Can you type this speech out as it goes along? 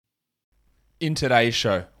In today's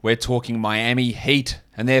show, we're talking Miami Heat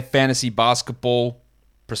and their fantasy basketball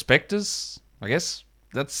prospectors, I guess.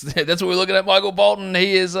 That's what we're looking at. Michael Bolton,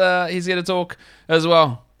 he's here to talk as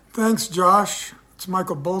well. Thanks, Josh. It's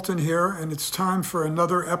Michael Bolton here, and it's time for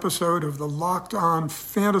another episode of the Locked On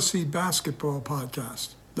Fantasy Basketball Podcast.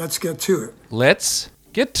 Let's get to it. Let's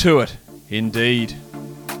get to it, indeed.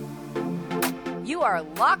 You are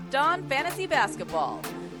Locked On Fantasy Basketball,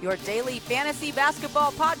 your daily fantasy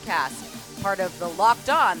basketball podcast, part of the Locked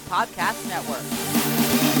On Podcast Network.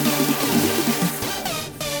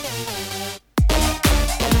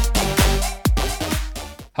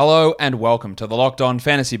 Hello and welcome to the Locked On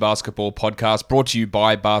Fantasy Basketball Podcast, brought to you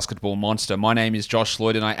by Basketball Monster. My name is Josh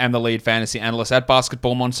Lloyd and I am the lead fantasy analyst at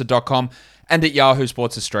basketballmonster.com and at Yahoo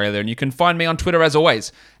Sports Australia. And you can find me on Twitter as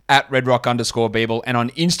always at redrock_Beeble and on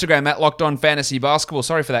Instagram at Locked On Fantasy Basketball.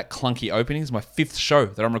 Sorry for that clunky opening. It's my fifth show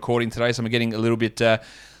that I'm recording today, so I'm getting a little bit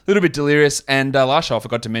delirious. And last show I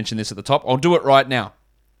forgot to mention this at the top. I'll do it right now.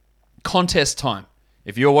 Contest time.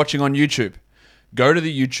 If you're watching on YouTube, go to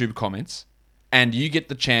the YouTube comments and you get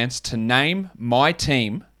the chance to name my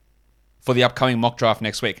team for the upcoming mock draft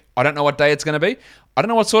next week. I don't know what day it's going to be. I don't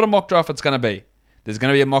know what sort of mock draft it's going to be. There's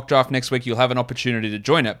going to be a mock draft next week. You'll have an opportunity to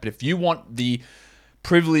join it. But if you want the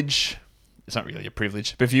privilege, it's not really a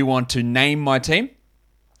privilege, but if you want to name my team,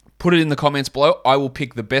 put it in the comments below. I will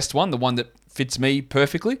pick the best one, the one that fits me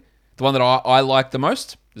perfectly, the one that I like the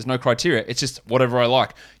most. There's no criteria. It's just whatever I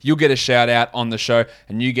like. You'll get a shout out on the show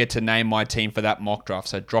and you get to name my team for that mock draft.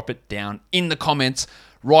 So drop it down in the comments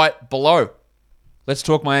right below. Let's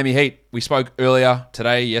talk Miami Heat. We spoke earlier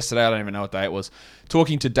yesterday, I don't even know what day it was,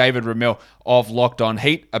 talking to David Ramil of Locked On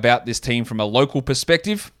Heat about this team from a local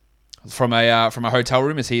perspective, from a hotel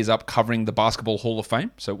room as he is up covering the Basketball Hall of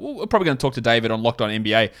Fame. So we're probably going to talk to David on Locked On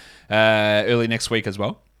NBA early next week as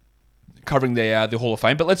well, covering the Hall of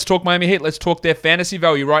Fame. But let's talk Miami Heat. Let's talk their fantasy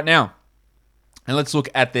value right now. And let's look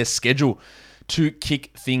at their schedule to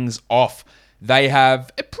kick things off. They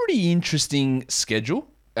have a pretty interesting schedule.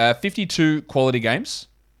 52 quality games.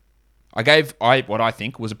 I gave what I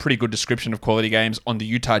think was a pretty good description of quality games on the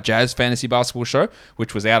Utah Jazz Fantasy Basketball Show,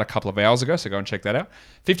 which was out a couple of hours ago, so go and check that out.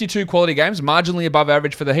 52 quality games, marginally above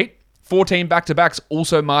average for the Heat. 14 back-to-backs,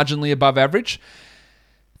 also marginally above average.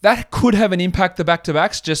 That could have an impact, the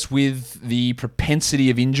back-to-backs, just with the propensity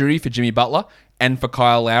of injury for Jimmy Butler and for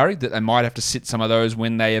Kyle Lowry, that they might have to sit some of those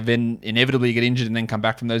when they inevitably get injured and then come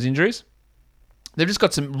back from those injuries. They've just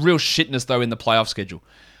got some real shitness, though, in the playoff schedule.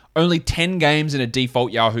 Only 10 games in a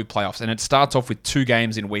default Yahoo playoffs, and it starts off with 2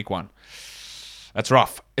 games in week 1. That's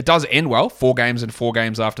rough. It does end well, 4 games and 4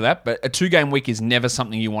 games after that, but a 2-game week is never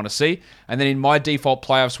something you want to see. And then in my default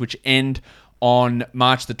playoffs, which end on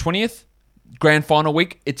March the 20th, grand final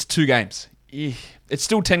week, it's 2 games. It's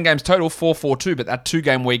still 10 games total, 4-4-2, but that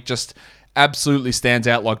 2-game week just absolutely stands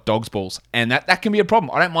out like dog's balls. And that can be a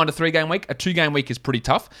problem. I don't mind a 3-game week. A 2-game week is pretty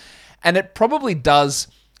tough. And it probably does,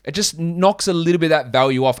 it just knocks a little bit of that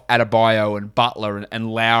value off Adebayo and Butler and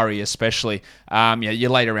Lowry especially. Your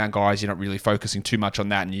later round guys, you're not really focusing too much on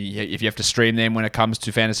that. And if you have to stream them when it comes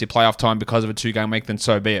to fantasy playoff time because of a 2-game week, then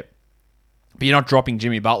so be it. But you're not dropping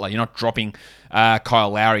Jimmy Butler. You're not dropping Kyle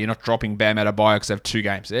Lowry. You're not dropping Bam Adebayo because they have 2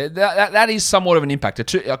 games. That is somewhat of an impact.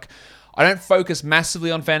 I don't focus massively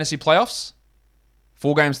on fantasy playoffs.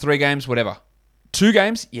 4 games, 3 games, whatever. 2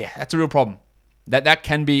 games, yeah, that's a real problem. That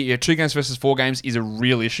can be 2 games versus 4 games is a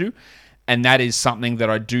real issue, and that is something that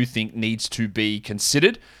I do think needs to be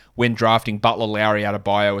considered when drafting Butler, Lowry,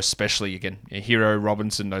 Adebayo, especially. Again, Hero,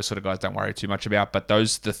 Robinson, those sort of guys don't worry too much about. But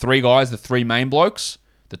the 3 guys, the 3 main blokes,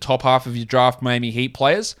 the top half of your draft Miami Heat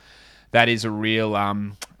players, that is a real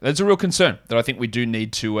concern that I think we do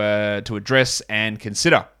need to address and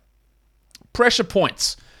consider. Pressure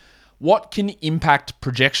points. What can impact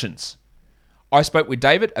projections? I spoke with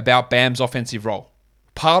David about Bam's offensive role.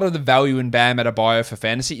 Part of the value in Bam Adebayo for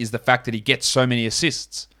fantasy is the fact that he gets so many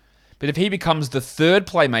assists. But if he becomes the 3rd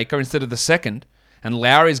playmaker instead of the 2nd, and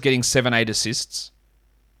Lowry is getting 7-8 assists,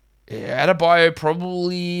 Adebayo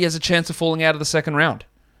probably has a chance of falling out of the 2nd round.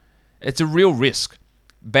 It's a real risk.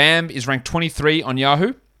 Bam is ranked 23 on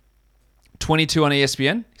Yahoo, 22 on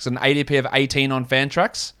ESPN. He's got an ADP of 18 on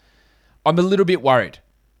Fantrax. I'm a little bit worried.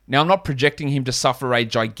 Now, I'm not projecting him to suffer a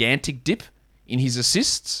gigantic dip in his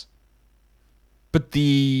assists, but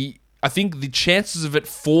I think the chances of it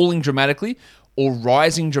falling dramatically or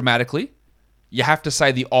rising dramatically, you have to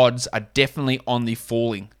say the odds are definitely on the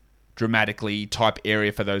falling dramatically type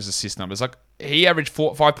area for those assist numbers. Like, he averaged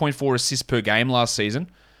 5.4 assists per game last season.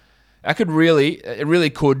 It really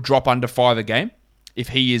could drop under 5 a game if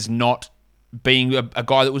he is not being a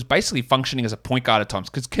guy that was basically functioning as a point guard at times,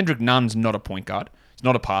 because Kendrick Nunn's not a point guard.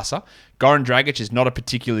 not a passer. Goran Dragic is not a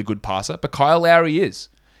particularly good passer, but Kyle Lowry is,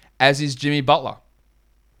 as is Jimmy Butler.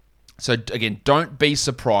 So again, don't be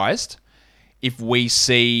surprised if there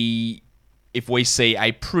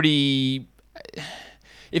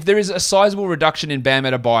is a sizable reduction in Bam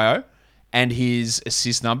Adebayo and his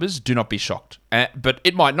assist numbers, do not be shocked. But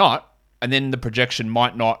it might not, and then the projection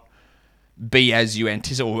might not be as you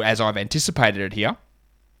anticipate, or as I've anticipated it here.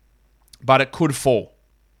 But it could fall.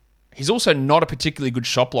 He's also not a particularly good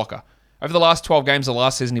shot blocker. Over the last 12 games of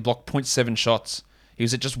last season, he blocked 0.7 shots. He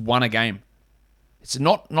was at just 1 a game. It's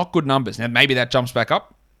not good numbers. Now, maybe that jumps back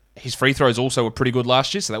up. His free throws also were pretty good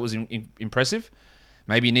last year, so that was impressive.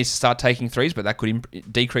 Maybe he needs to start taking threes, but that could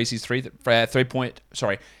decrease his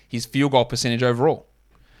his field goal percentage overall.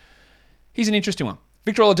 He's an interesting one.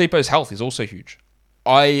 Victor Oladipo's health is also huge.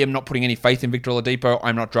 I am not putting any faith in Victor Oladipo.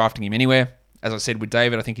 I'm not drafting him anywhere. As I said with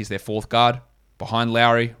David, I think he's their 4th guard, behind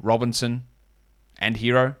Lowry, Robinson, and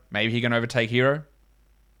Hero. Maybe he can overtake Hero.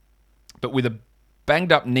 But with a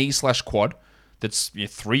banged up knee/quad, that's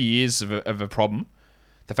 3 years of a problem.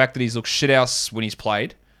 The fact that he's looked shithouse when he's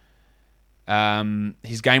played.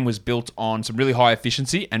 His game was built on some really high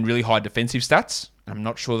efficiency and really high defensive stats. I'm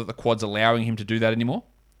not sure that the quad's allowing him to do that anymore.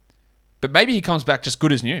 But maybe he comes back just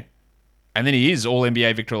good as new. And then he is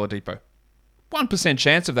All-NBA Victor Oladipo. 1%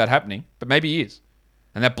 chance of that happening, but maybe he is.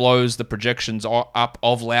 And that blows the projections up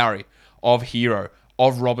of Lowry, of Hero,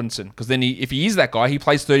 of Robinson. Because then if he is that guy, he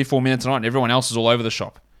plays 34 minutes a night and everyone else is all over the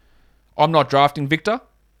shop. I'm not drafting Victor.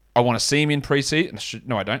 I want to see him in preseason.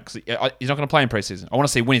 No, I don't, because he's not going to play in preseason. I want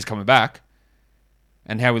to see when he's coming back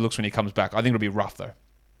and how he looks when he comes back. I think it'll be rough, though.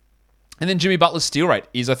 And then Jimmy Butler's steal rate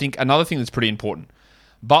is, I think, another thing that's pretty important.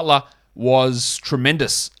 Butler was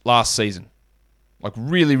tremendous last season. Like,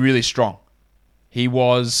 really, really strong. He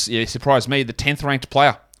was, it surprised me, the 10th ranked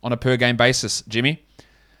player on a per-game basis, Jimmy,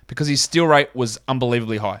 because his steal rate was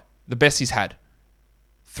unbelievably high. The best he's had.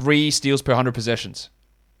 3 steals per 100 possessions.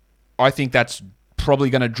 I think that's probably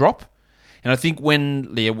going to drop. And I think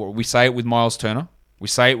when we say it with Miles Turner, we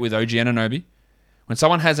say it with OG Anunoby, when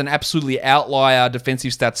someone has an absolutely outlier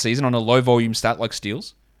defensive stat season on a low volume stat like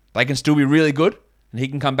steals, they can still be really good, and he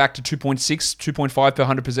can come back to 2.6, 2.5 per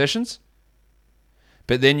 100 possessions.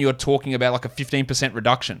 But then you're talking about like a 15%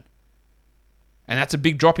 reduction. And that's a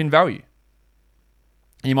big drop in value.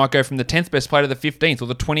 And you might go from the 10th best player to the 15th or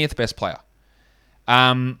the 20th best player.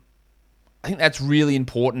 I think that's really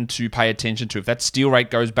important to pay attention to. If that steal rate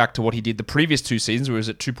goes back to what he did the previous 2 seasons, where it was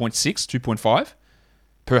at 2.6, 2.5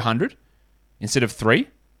 per 100 instead of 3,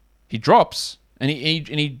 he drops. And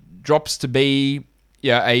he drops to be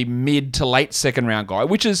a mid to late second round guy,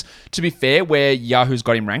 which is, to be fair, where Yahoo's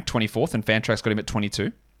got him ranked 24th and Fantrax got him at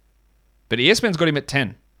 22. But ESPN's got him at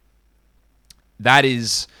 10. That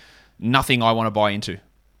is nothing I want to buy into.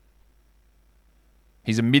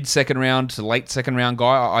 He's a mid-second round to late second round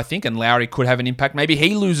guy, I think, and Lowry could have an impact. Maybe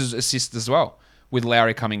he loses assists as well with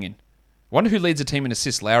Lowry coming in. I wonder who leads the team in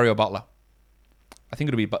assists, Lowry or Butler? I think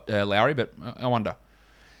it'll be Lowry, but I wonder.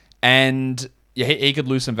 And yeah, he could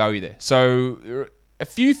lose some value there. So a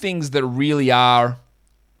few things that really are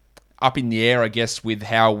up in the air, I guess, with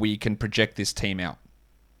how we can project this team out.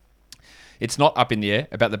 It's not up in the air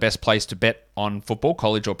about the best place to bet on football,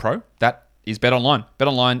 college or pro. That is BetOnline.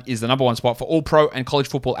 BetOnline is the number 1 spot for all pro and college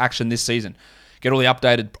football action this season. Get all the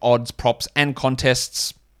updated odds, props, and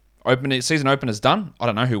contests. Season opener's done. I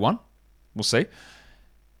don't know who won. We'll see.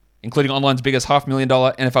 Including online's biggest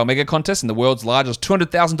 $500,000 NFL mega contest and the world's largest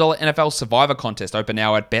 $200,000 NFL Survivor contest. Open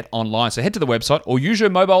now at BetOnline. So head to the website or use your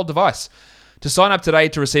mobile device to sign up today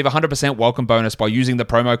to receive a 100% welcome bonus by using the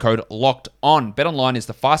promo code LOCKEDON. BetOnline is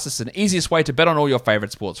the fastest and easiest way to bet on all your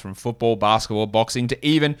favorite sports, from football, basketball, boxing, to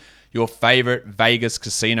even your favorite Vegas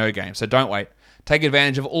casino game. So don't wait. Take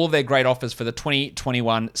advantage of all of their great offers for the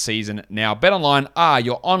 2021 season now. BetOnline are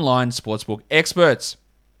your online sportsbook experts.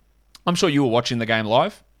 I'm sure you were watching the game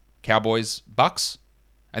live. Cowboys, Bucks.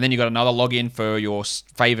 And then you got another login for your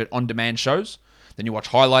favorite on-demand shows. Then you watch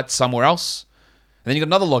highlights somewhere else. And then you got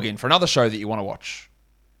another login for another show that you want to watch.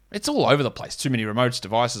 It's all over the place. Too many remotes,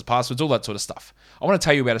 devices, passwords, all that sort of stuff. I want to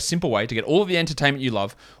tell you about a simple way to get all of the entertainment you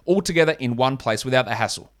love all together in one place without the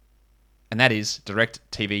hassle. And that is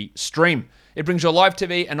DirecTV Stream. It brings your live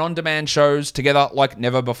TV and on-demand shows together like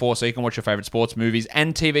never before, so you can watch your favorite sports, movies,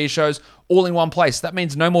 and TV shows all in one place. That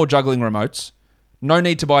means no more juggling remotes. No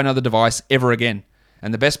need to buy another device ever again.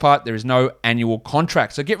 And the best part, there is no annual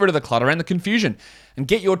contract. So get rid of the clutter and the confusion and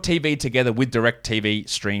get your TV together with DirecTV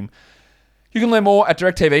Stream. You can learn more at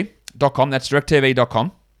directtv.com. That's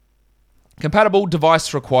directtv.com. Compatible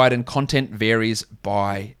device required and content varies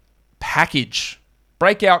by package.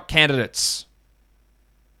 Breakout candidates.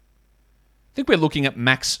 I think we're looking at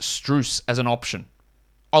Max Strus as an option.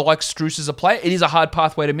 I like Strus as a player. It is a hard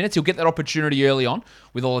pathway to minutes. He'll get that opportunity early on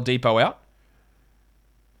with Oladipo out.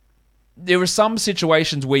 There are some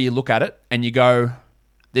situations where you look at it and you go,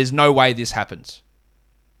 there's no way this happens.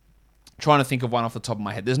 I'm trying to think of one off the top of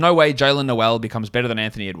my head. There's no way Jalen Noel becomes better than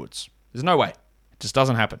Anthony Edwards. There's no way. It just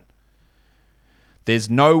doesn't happen. There's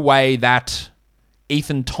no way that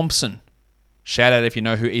Ethan Thompson, shout out if you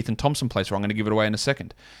know who Ethan Thompson plays for, I'm going to give it away in a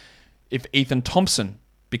second. If Ethan Thompson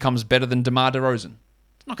becomes better than DeMar DeRozan,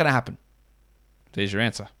 it's not going to happen. There's your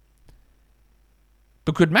answer.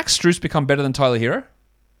 But could Max Strus become better than Tyler Hero?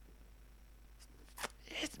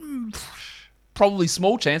 It's probably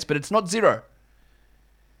small chance, but it's not zero.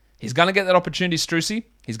 He's going to get that opportunity, Strusy.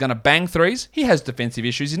 He's going to bang threes. He has defensive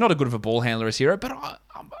issues. He's not as good of a ball handler as Hero, but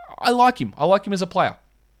I like him. I like him as a player.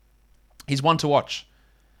 He's one to watch.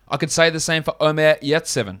 I could say the same for Omer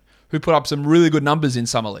Yurtseven, who put up some really good numbers in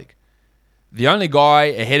Summer League. The only guy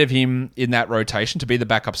ahead of him in that rotation to be the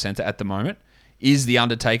backup center at the moment is the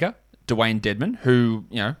Undertaker, Dwayne Dedman, who,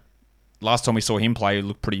 last time we saw him play,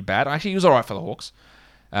 looked pretty bad. Actually, he was all right for the Hawks.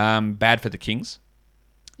 Bad for the Kings.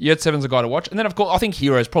 Yurtseven's a guy to watch. And then, of course, I think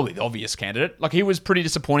Hero is probably the obvious candidate. Like, he was pretty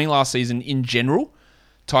disappointing last season in general.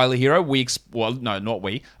 Tyler Hero,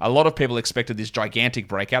 a lot of people expected this gigantic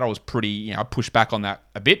breakout. I was pretty, pushed back on that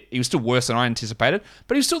a bit. He was still worse than I anticipated,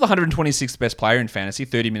 but he was still the 126th best player in fantasy,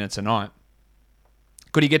 30 minutes a night.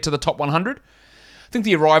 Could he get to the top 100? I think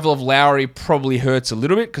the arrival of Lowry probably hurts a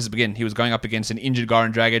little bit because, again, he was going up against an injured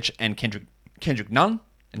Goran Dragic and Kendrick Nunn,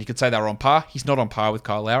 and you could say they were on par. He's not on par with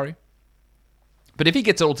Kyle Lowry. But if he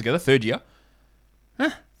gets it all together, third year,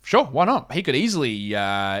 sure, why not? He could easily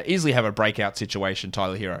have a breakout situation,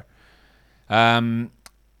 Tyler Hero.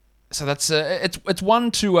 So that's it's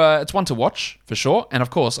one to watch for sure. And of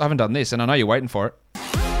course, I haven't done this, and I know you're waiting for it.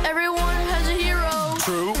 Everyone has a hero.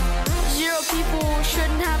 True. 0 people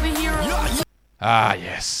shouldn't have a hero. Ah,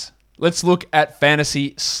 yes. Let's look at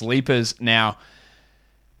fantasy sleepers now.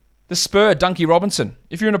 The Spur, Duncan Robinson.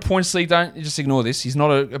 If you're in a points league, don't just ignore this. He's not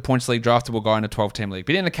a points league draftable guy in a 12-team league.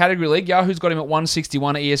 But in a category league, Yahoo's got him at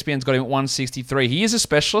 161. ESPN's got him at 163. He is a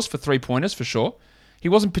specialist for three-pointers, for sure. He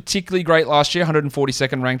wasn't particularly great last year,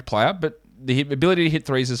 142nd ranked player, but the ability to hit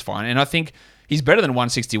threes is fine. And I think he's better than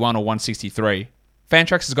 161 or 163.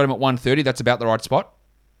 Fantrax has got him at 130. That's about the right spot.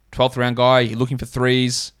 12th round guy. He's looking for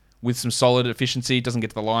threes with some solid efficiency. Doesn't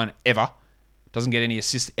get to the line ever. Doesn't get any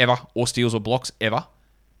assists ever, or steals or blocks ever.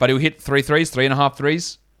 But he'll hit 3 threes, 3.5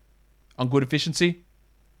 threes on good efficiency.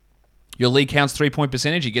 Your league counts 3-point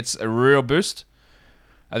percentage. He gets a real boost.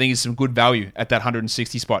 I think it's some good value at that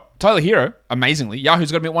 160 spot. Tyler Hero, amazingly,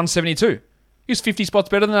 Yahoo's got him at 172. He was 50 spots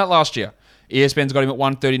better than that last year. ESPN's got him at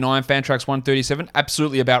 139, Fantrax 137.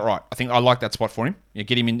 Absolutely about right. I think I like that spot for him.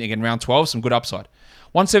 Get him in again round 12, some good upside.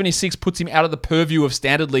 176 puts him out of the purview of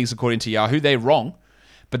standard leagues according to Yahoo. They're wrong,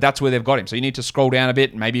 but that's where they've got him. So you need to scroll down a bit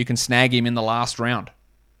and maybe you can snag him in the last round.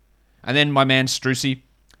 And then my man Strusy,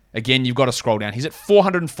 again, you've got to scroll down. He's at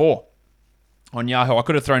 404 on Yahoo. I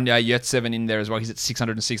could have thrown Yurtseven in there as well. He's at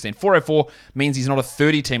 616. 404 means he's not a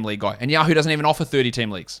 30-team league guy. And Yahoo doesn't even offer 30-team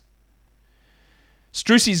leagues.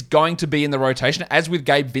 Strusy's going to be in the rotation, as with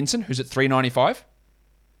Gabe Vincent, who's at 395.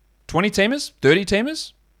 20-teamers,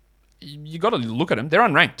 30-teamers, you got to look at them. They're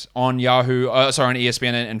unranked on Yahoo, on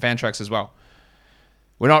ESPN and Fantrax as well.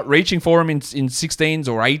 We're not reaching for him in 16s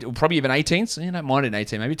or 8, or probably even 18s. You don't mind an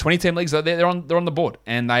 18, maybe 20-team leagues. They're on the board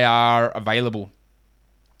and they are available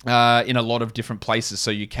in a lot of different places.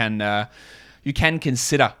 So you can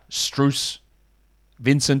consider Strus,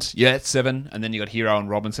 Vincent, Yurtseven, and then you got Hero and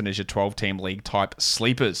Robinson as your 12-team league type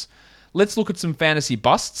sleepers. Let's look at some fantasy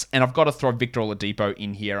busts, and I've got to throw Victor Oladipo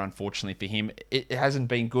in here. Unfortunately for him, it hasn't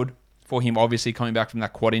been good for him. Obviously, coming back from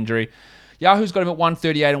that quad injury. Yahoo's got him at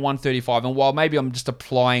 138 and 135, and while maybe I'm just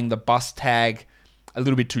applying the bust tag a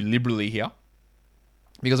little bit too liberally here,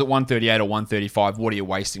 because at 138 or 135, what are you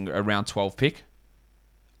wasting a round 12 pick?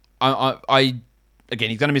 Again,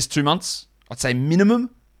 he's going to miss 2 months. I'd say minimum.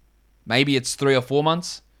 Maybe it's 3 or 4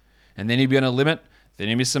 months, and then he'll be on a limit. Then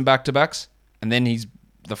he'll miss some back-to-backs, and then he's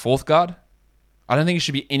the fourth guard. I don't think he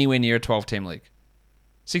should be anywhere near a 12-team league.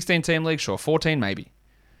 16-team league, sure. 14, maybe.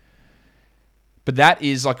 But that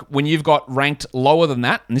is like when you've got ranked lower than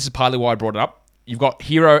that, and this is partly why I brought it up. You've got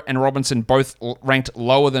Hero and Robinson both ranked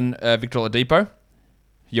lower than Victor Oladipo.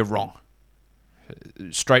 You're wrong.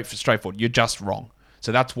 Straightforward. You're just wrong.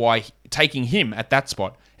 So that's why taking him at that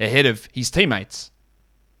spot ahead of his teammates,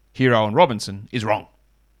 Hero and Robinson, is wrong.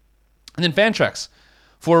 And then Fantrax,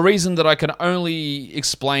 for a reason that I can only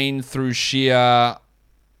explain through sheer... I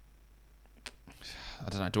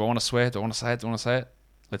don't know. Do I want to swear? Do I want to say it?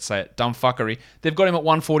 Let's say it. Dumb fuckery. They've got him at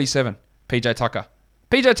 147. PJ Tucker.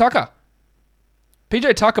 PJ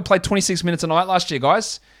Tucker played 26 minutes a night last year,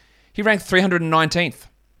 guys. He ranked 319th.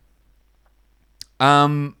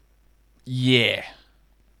 Yeah.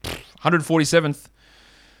 147th.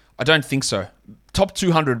 I don't think so. Top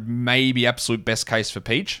 200 may be absolute best case for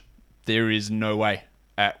Peach. There is no way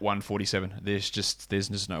at 147. There's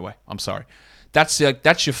just no way. I'm sorry. That's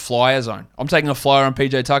your flyer zone. I'm taking a flyer on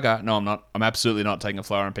PJ Tucker. No, I'm not. I'm absolutely not taking a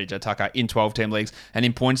flyer on PJ Tucker in 12-team leagues and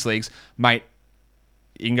in points leagues. Mate,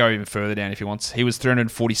 you can go even further down if you want. He was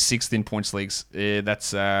 346th in points leagues.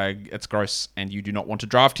 That's gross, and you do not want to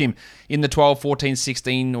draft him in the 12, 14,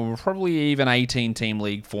 16, or probably even 18-team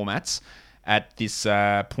league formats at this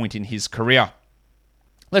point in his career.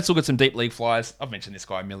 Let's look at some deep league flyers. I've mentioned this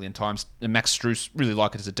guy a million times. Max Strus, really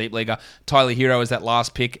like it as a deep leaguer. Tyler Hero is that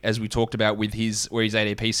last pick, as we talked about with where his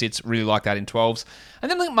ADP sits. Really like that in 12s. And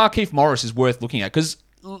then I think Markieff Morris is worth looking at because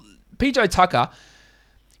PJ Tucker,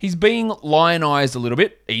 he's being lionized a little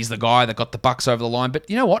bit. He's the guy that got the Bucks over the line. But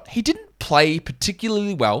you know what? He didn't play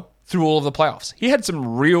particularly well through all of the playoffs. He had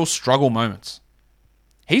some real struggle moments.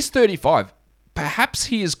 He's 35. Perhaps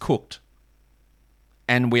he is cooked,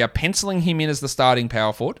 and we are penciling him in as the starting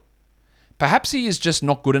power forward. Perhaps he is just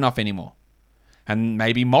not good enough anymore. And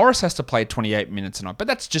maybe Morris has to play 28 minutes a night. But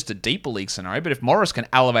that's just a deeper league scenario. But if Morris can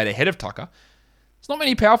elevate ahead of Tucker, there's not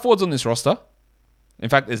many power forwards on this roster. In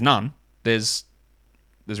fact, there's none. There's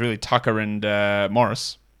really Tucker and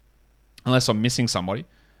Morris. Unless I'm missing somebody.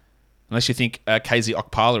 Unless you think KZ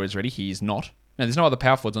Okpala is ready. He is not. No, there's no other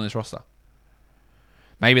power forwards on this roster.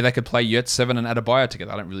 Maybe they could play Yurtseven and Adebayo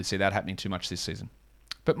together. I don't really see that happening too much this season.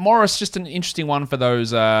 But Morris, just an interesting one for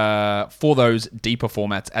those deeper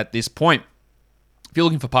formats at this point. If you're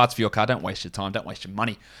looking for parts for your car, don't waste your time, don't waste your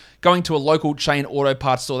money. Going to a local chain auto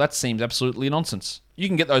parts store, that seems absolutely nonsense. You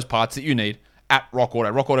can get those parts that you need at Rock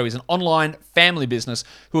Auto. Rock Auto is an online family business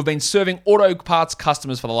who have been serving auto parts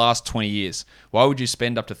customers for the last 20 years. Why would you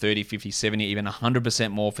spend up to 30, 50, 70, even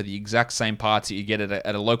 100% more for the exact same parts that you get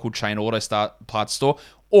at a local chain auto parts store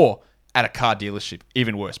or at a car dealership?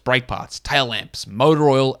 Even worse, brake parts, tail lamps, motor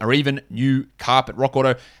oil, or even new carpet. Rock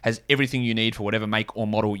Auto has everything you need for whatever make or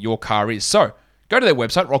model your car is. So go to their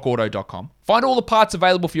website, rockauto.com, find all the parts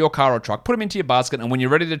available for your car or truck, put them into your basket, and when you're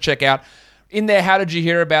ready to check out, in their How Did You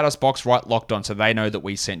Hear About Us box, write Locked On so they know that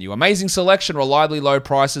we sent you. Amazing selection, reliably low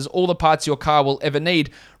prices, all the parts your car will ever need.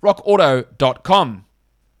 rockauto.com.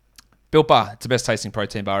 Built Bar, it's the best tasting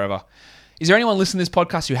protein bar ever. Is there anyone listening to this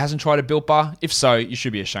podcast who hasn't tried a Built Bar? If so, you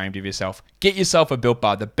should be ashamed of yourself. Get yourself a Built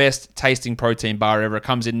Bar, the best tasting protein bar ever. It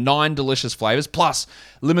comes in 9 delicious flavors, plus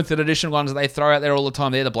limited edition ones that they throw out there all the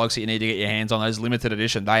time. They're the blokes that you need to get your hands on, those limited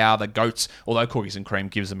edition. They are the goats, although Cookies and Cream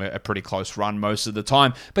gives them a pretty close run most of the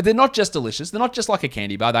time. But they're not just delicious. They're not just like a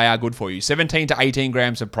candy bar. They are good for you. 17 to 18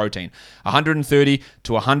 grams of protein, 130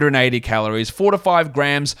 to 180 calories, 4 to 5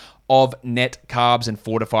 grams of net carbs, and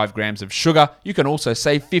 4 to 5 grams of sugar. You can also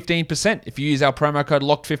save 15% if you use our promo code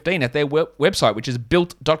LOCKED15 at their website, which is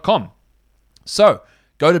built.com. So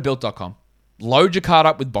go to built.com, load your cart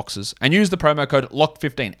up with boxes, and use the promo code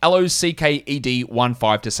LOCKED15,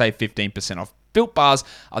 LOCKED15 to save 15% off. Built Bars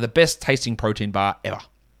are the best tasting protein bar ever.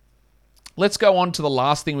 Let's go on to the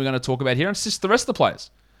last thing we're going to talk about here, and it's just the rest of the players.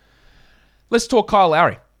 Let's talk Kyle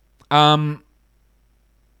Lowry.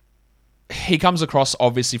 He comes across,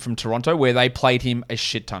 obviously, from Toronto, where they played him a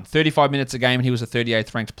shit ton. 35 minutes a game, and he was a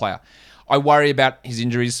 38th ranked player. I worry about his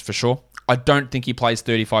injuries, for sure. I don't think he plays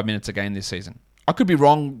 35 minutes a game this season. I could be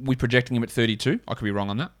wrong with projecting him at 32. I could be wrong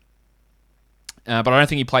on that. But I don't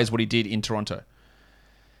think he plays what he did in Toronto.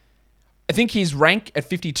 I think his rank at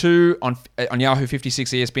 52 on Yahoo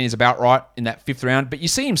 56 ESPN is about right in that 5th round, but you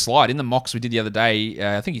see him slide. In the mocks we did the other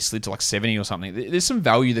day, I think he slid to like 70 or something. There's some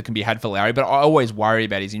value that can be had for Lowry, but I always worry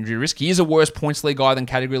about his injury risk. He is a worse points league guy than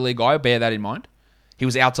category league guy, bear that in mind. He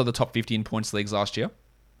was outside the top 50 in points leagues last year.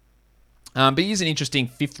 But he is an interesting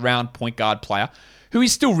 5th round point guard player who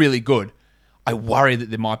is still really good. I worry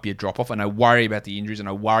that there might be a drop-off, and I worry about the injuries, and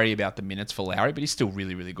I worry about the minutes for Lowry, but he's still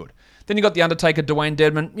really, really good. Then you got the Undertaker, Dwayne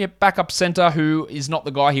Dedmon, backup center, who is not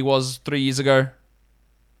the guy he was 3 years ago.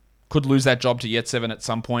 Could lose that job to Yurtseven at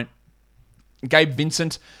some point. Gabe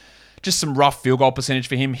Vincent, just some rough field goal percentage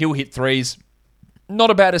for him. He'll hit threes.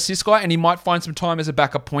 Not a bad assist guy, and he might find some time as a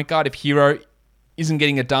backup point guard if Hero isn't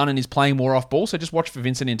getting it done and is playing more off ball, so just watch for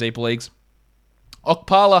Vincent in deeper leagues.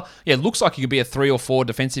 Okpala, looks like he could be a 3 or 4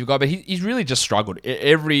 defensive guy, but he's really just struggled.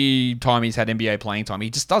 Every time he's had NBA playing time,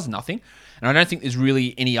 he just does nothing. And I don't think there's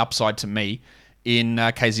really any upside to me in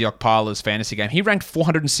KZ Okpala's fantasy game. He ranked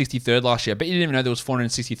 463rd last year, but you didn't even know there was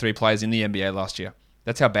 463 players in the NBA last year.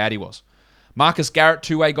 That's how bad he was. Marcus Garrett,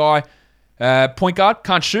 2-way guy. Point guard,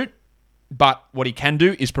 can't shoot. But what he can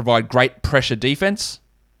do is provide great pressure defense.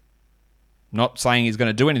 Not saying he's going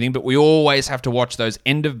to do anything, but we always have to watch those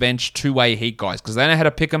end-of-bench two-way Heat guys because they know how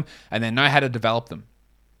to pick them and they know how to develop them.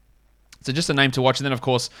 So just a name to watch. And then, of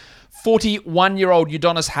course, 41-year-old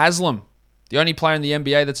Udonis Haslem, the only player in the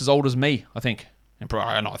NBA that's as old as me, I think.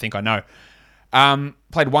 I know.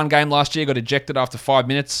 Played one game last year, got ejected after 5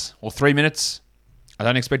 minutes or 3 minutes. I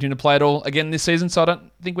don't expect him to play at all again this season, so I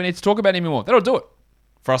don't think we need to talk about him anymore. That'll do it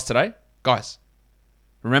for us today. Guys,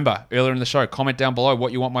 remember, earlier in the show, comment down below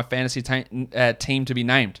what you want my fantasy team to be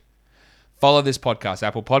named. Follow this podcast,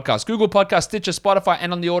 Apple Podcasts, Google Podcasts, Stitcher, Spotify,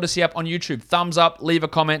 and on the Odyssey app on YouTube. Thumbs up, leave a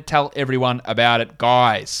comment, tell everyone about it.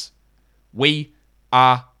 Guys, we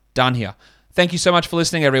are done here. Thank you so much for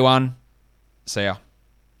listening, everyone. See ya.